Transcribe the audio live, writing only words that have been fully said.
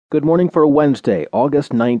Good morning for Wednesday,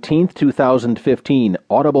 August 19th, 2015.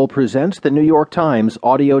 Audible presents the New York Times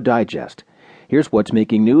Audio Digest. Here's what's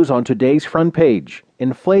making news on today's front page.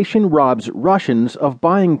 Inflation robs Russians of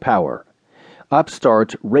buying power.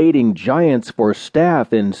 Upstarts raiding giants for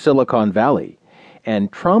staff in Silicon Valley.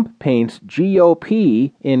 And Trump paints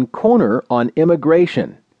GOP in corner on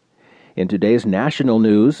immigration. In today's national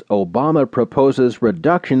news, Obama proposes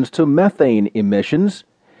reductions to methane emissions.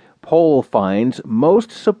 Poll finds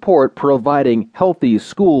most support providing healthy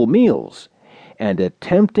school meals, and a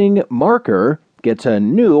tempting marker gets a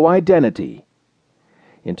new identity.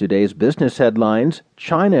 In today's business headlines,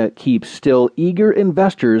 China keeps still eager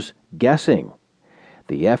investors guessing.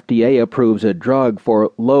 The FDA approves a drug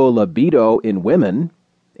for low libido in women,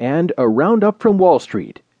 and a roundup from Wall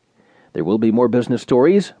Street. There will be more business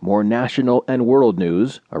stories, more national and world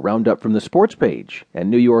news, a roundup from the sports page,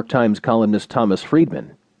 and New York Times columnist Thomas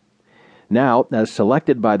Friedman. Now, as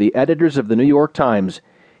selected by the editors of the New York Times,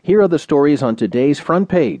 here are the stories on today's front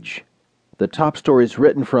page. The top stories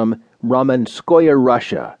written from Ramenskoye,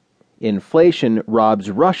 Russia. Inflation robs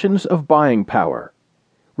Russians of buying power.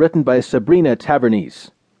 Written by Sabrina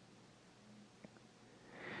Tavernise.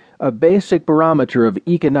 A basic barometer of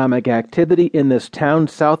economic activity in this town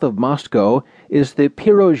south of Moscow is the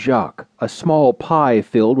pirozhak, a small pie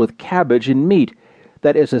filled with cabbage and meat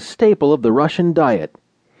that is a staple of the Russian diet.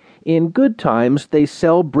 In good times, they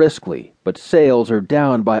sell briskly, but sales are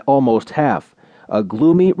down by almost half, a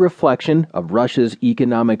gloomy reflection of Russia's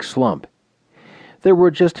economic slump. There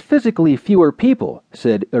were just physically fewer people,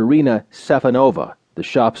 said Irina Stefanova, the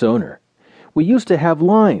shop's owner. We used to have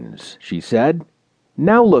lines, she said.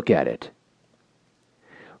 Now look at it.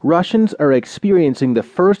 Russians are experiencing the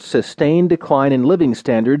first sustained decline in living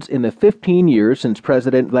standards in the 15 years since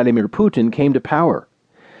President Vladimir Putin came to power.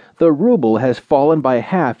 The ruble has fallen by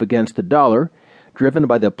half against the dollar, driven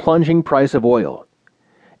by the plunging price of oil.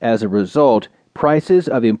 As a result, prices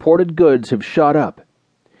of imported goods have shot up.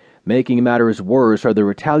 Making matters worse are the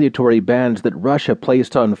retaliatory bans that Russia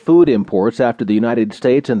placed on food imports after the United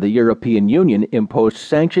States and the European Union imposed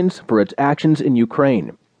sanctions for its actions in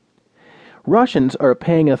Ukraine. Russians are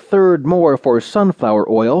paying a third more for sunflower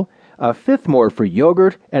oil, a fifth more for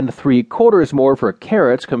yogurt, and 3/4 more for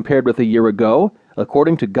carrots compared with a year ago,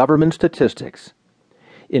 according to government statistics.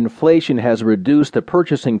 Inflation has reduced the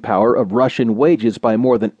purchasing power of Russian wages by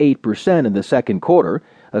more than 8% in the second quarter,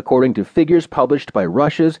 according to figures published by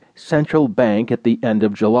Russia's central bank at the end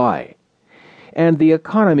of July. And the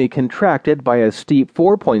economy contracted by a steep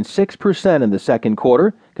 4.6% in the second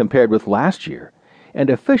quarter compared with last year, and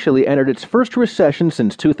officially entered its first recession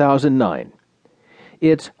since 2009.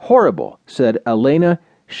 It's horrible, said Elena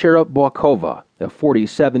Sherobokova, a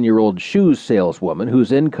 47-year-old shoes saleswoman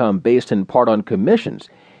whose income, based in part on commissions,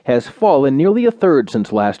 has fallen nearly a third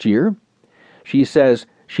since last year. She says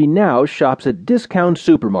she now shops at discount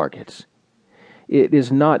supermarkets. It is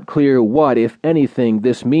not clear what, if anything,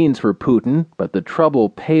 this means for Putin, but the trouble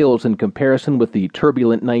pales in comparison with the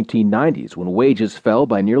turbulent 1990s when wages fell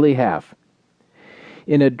by nearly half.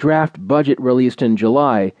 In a draft budget released in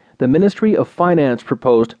July, the Ministry of Finance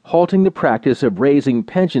proposed halting the practice of raising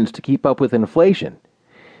pensions to keep up with inflation.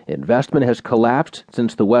 Investment has collapsed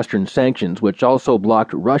since the Western sanctions, which also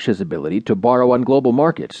blocked Russia's ability to borrow on global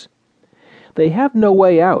markets. They have no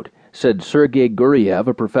way out, said Sergei Guriev,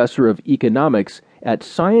 a professor of economics at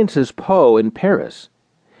Sciences Po in Paris.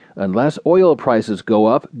 Unless oil prices go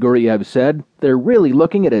up, Guriev said, they're really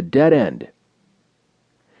looking at a dead end.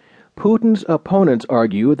 Putin's opponents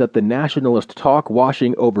argue that the nationalist talk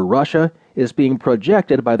washing over Russia is being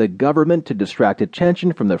projected by the government to distract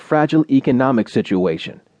attention from the fragile economic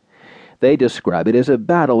situation. They describe it as a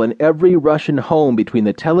battle in every Russian home between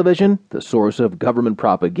the television, the source of government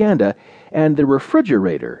propaganda, and the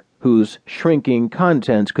refrigerator, whose shrinking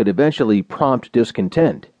contents could eventually prompt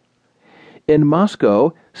discontent. In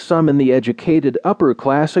Moscow, some in the educated upper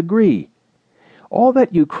class agree. All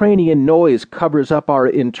that Ukrainian noise covers up our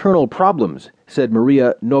internal problems, said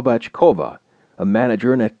Maria Novachkova, a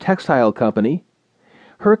manager in a textile company.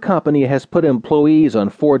 Her company has put employees on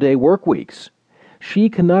 4-day work weeks. She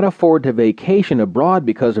cannot afford to vacation abroad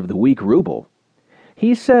because of the weak ruble.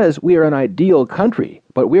 He says we are an ideal country,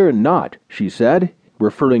 but we're not, she said,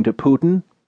 referring to Putin.